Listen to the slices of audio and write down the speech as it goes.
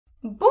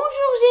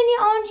Bonjour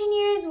génie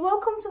engineers,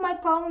 welcome to my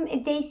problem a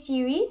day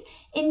series.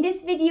 In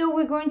this video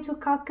we're going to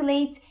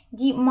calculate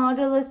the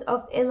modulus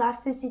of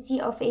elasticity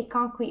of a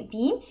concrete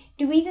beam.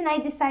 The reason I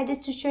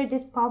decided to share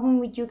this problem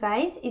with you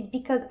guys is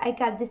because I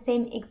got the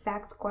same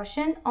exact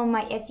question on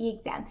my FE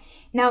exam.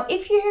 Now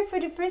if you're here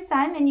for the first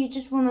time and you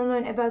just want to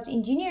learn about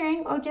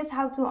engineering or just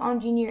how to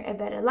engineer a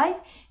better life,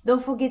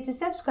 don't forget to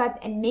subscribe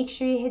and make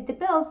sure you hit the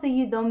bell so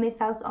you don't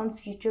miss out on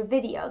future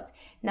videos.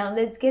 Now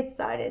let's get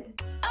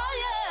started.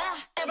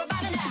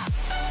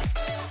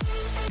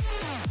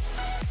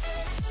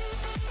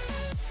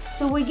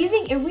 So we're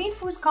giving a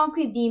reinforced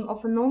concrete beam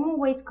of a normal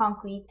weight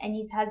concrete and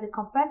it has a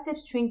compressive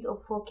strength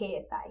of 4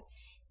 KSI.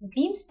 The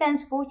beam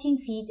spans 14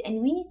 feet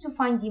and we need to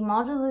find the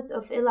modulus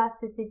of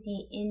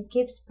elasticity in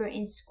kips per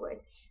inch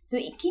squared. So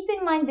keep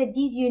in mind that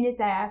these units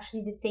are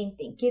actually the same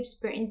thing. Kips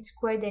per inch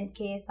squared and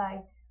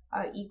KSI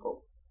are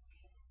equal.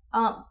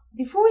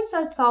 Before we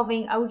start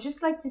solving, I would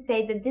just like to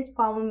say that this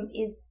problem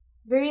is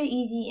very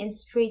easy and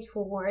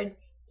straightforward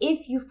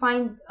if you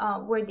find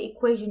where the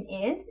equation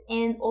is,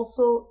 and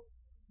also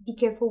be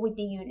careful with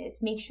the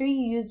units. Make sure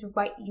you use the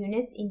right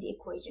units in the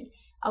equation.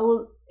 I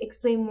will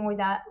explain more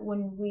that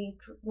when we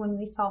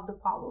solve the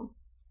problem.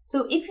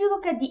 So if you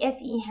look at the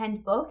FE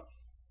handbook,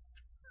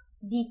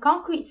 the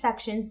concrete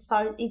section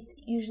it's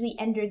usually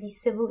under the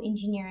civil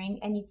engineering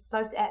and it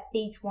starts at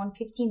page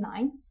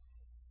 159.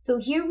 So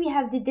here we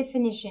have the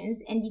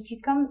definitions, and if you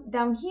come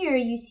down here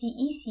you see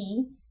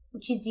EC,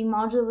 which is the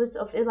modulus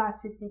of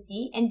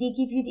elasticity, and they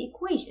give you the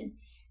equation.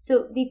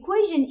 So the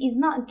equation is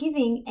not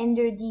given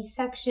under the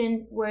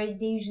section where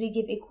they usually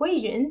give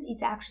equations,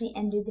 it's actually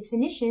under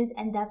definitions,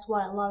 and that's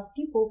why a lot of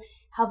people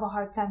have a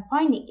hard time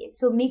finding it.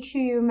 So make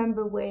sure you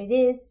remember where it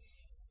is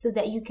so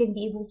that you can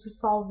be able to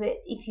solve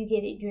it if you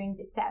get it during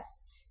the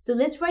test. So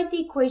let's write the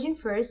equation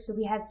first. So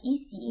we have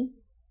EC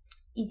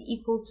is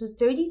equal to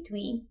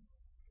 33,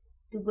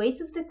 the weight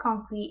of the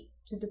concrete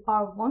to the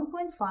power of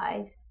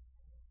 1.5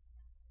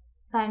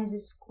 times the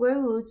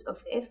square root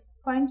of F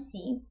prime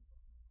C.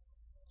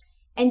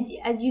 And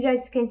as you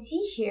guys can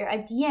see here,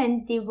 at the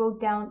end, they wrote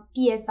down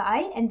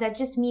PSI, and that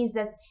just means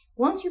that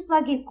once you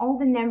plug in all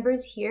the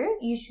numbers here,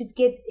 you should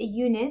get a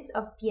unit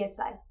of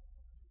PSI.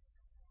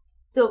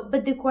 So,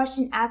 but the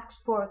question asks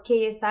for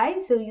KSI,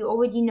 so you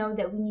already know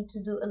that we need to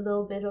do a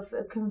little bit of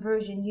a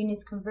conversion,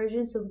 units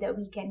conversion, so that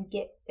we can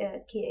get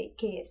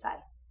KSI.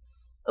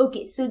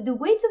 Okay, so the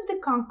weight of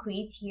the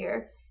concrete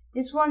here,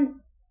 this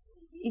one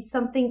is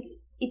something,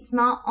 it's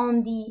not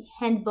on the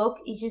handbook,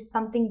 it's just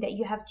something that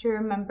you have to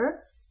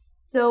remember.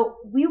 So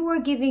we were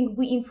giving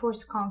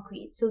reinforced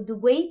concrete. So the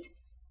weight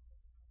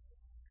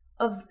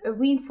of a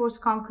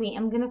reinforced concrete,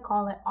 I'm going to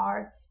call it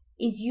R,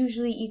 is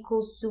usually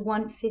equals to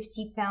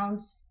 150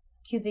 pounds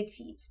cubic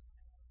feet.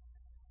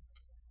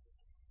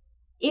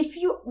 If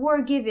you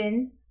were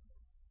given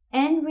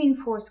N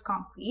reinforced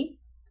concrete,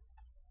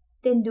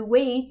 then the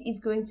weight is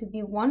going to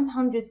be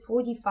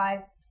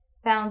 145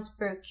 pounds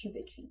per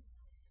cubic feet.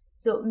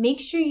 So make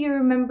sure you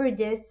remember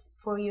this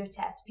for your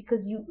test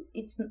because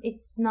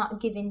it's not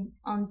given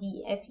on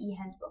the FE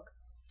handbook.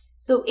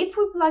 So if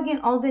we plug in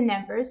all the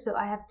numbers, so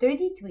I have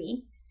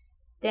 33,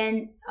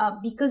 then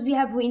because we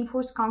have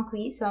reinforced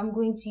concrete, so I'm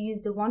going to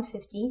use the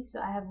 150. So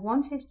I have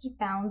 150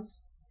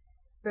 pounds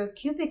per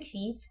cubic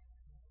feet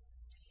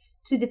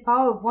to the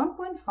power of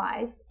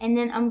 1.5, and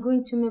then I'm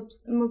going to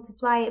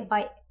multiply it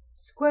by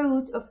square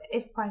root of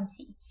F prime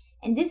C.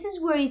 And this is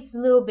where it's a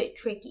little bit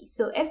tricky.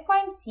 So F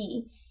prime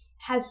C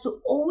has to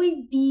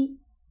always be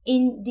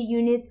in the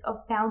unit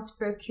of pounds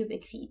per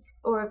cubic feet,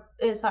 or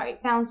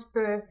pounds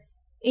per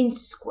inch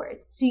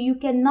squared. So you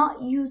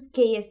cannot use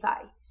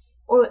KSI,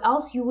 or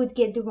else you would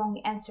get the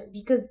wrong answer,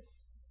 because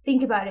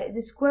think about it,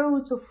 the square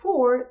root of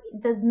 4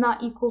 does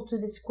not equal to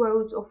the square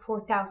root of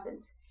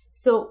 4,000.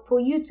 So for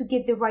you to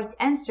get the right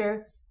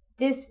answer,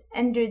 this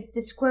under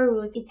the square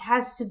root, it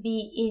has to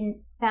be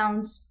in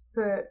pounds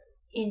per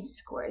inch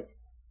squared.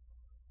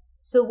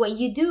 So what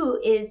you do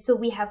is, so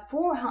we have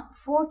 4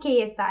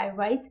 KSI,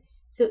 right?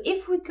 So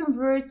if we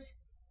convert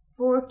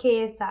 4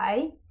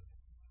 KSI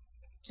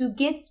to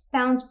get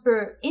pounds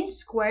per inch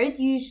squared,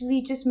 you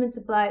usually just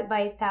multiply it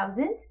by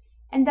 1,000,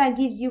 and that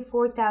gives you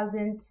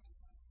 4,000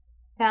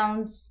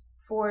 pounds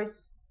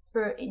force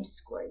per inch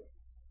squared.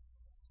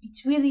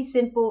 It's really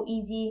simple,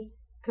 easy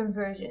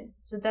conversion.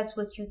 So that's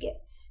what you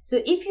get.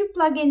 So if you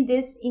plug in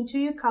this into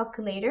your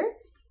calculator,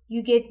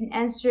 you get an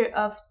answer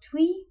of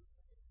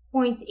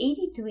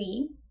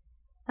 3.83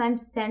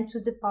 times 10 to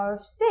the power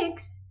of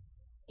 6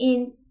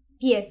 in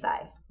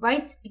PSI,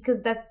 right? Because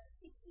that's,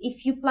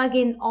 if you plug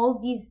in all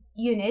these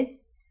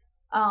units,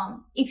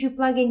 if you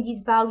plug in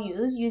these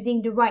values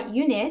using the right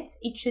units,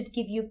 it should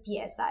give you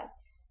PSI.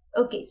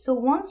 Okay, so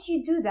once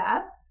you do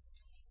that,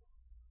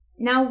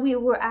 now we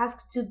were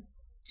asked to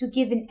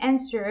give an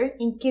answer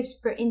in kips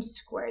per inch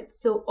squared.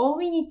 So all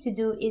we need to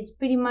do is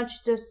pretty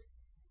much just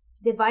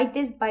divide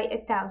this by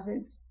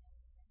 1,000.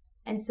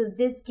 And so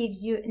this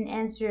gives you an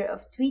answer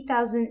of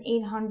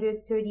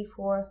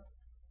 3,834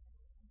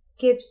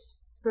 kips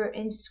per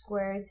inch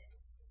squared,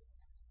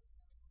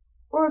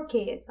 or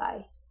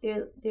KSI.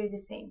 They're the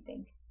same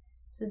thing.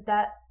 So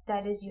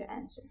that is your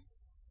answer.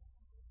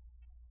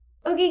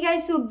 Okay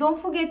guys, so don't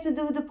forget to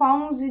do the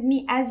problems with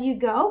me as you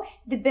go.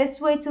 The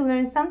best way to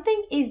learn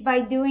something is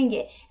by doing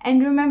it.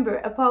 And remember,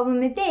 a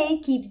problem a day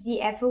keeps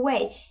the F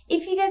away.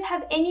 If you guys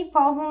have any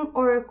problem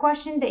or a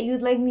question that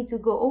you'd like me to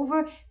go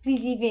over,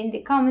 please leave it in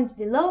the comments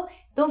below.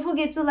 Don't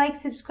forget to like,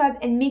 subscribe,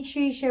 and make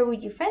sure you share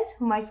with your friends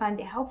who might find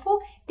it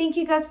helpful. Thank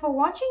you guys for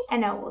watching,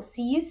 and I will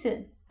see you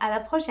soon. À la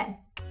prochaine!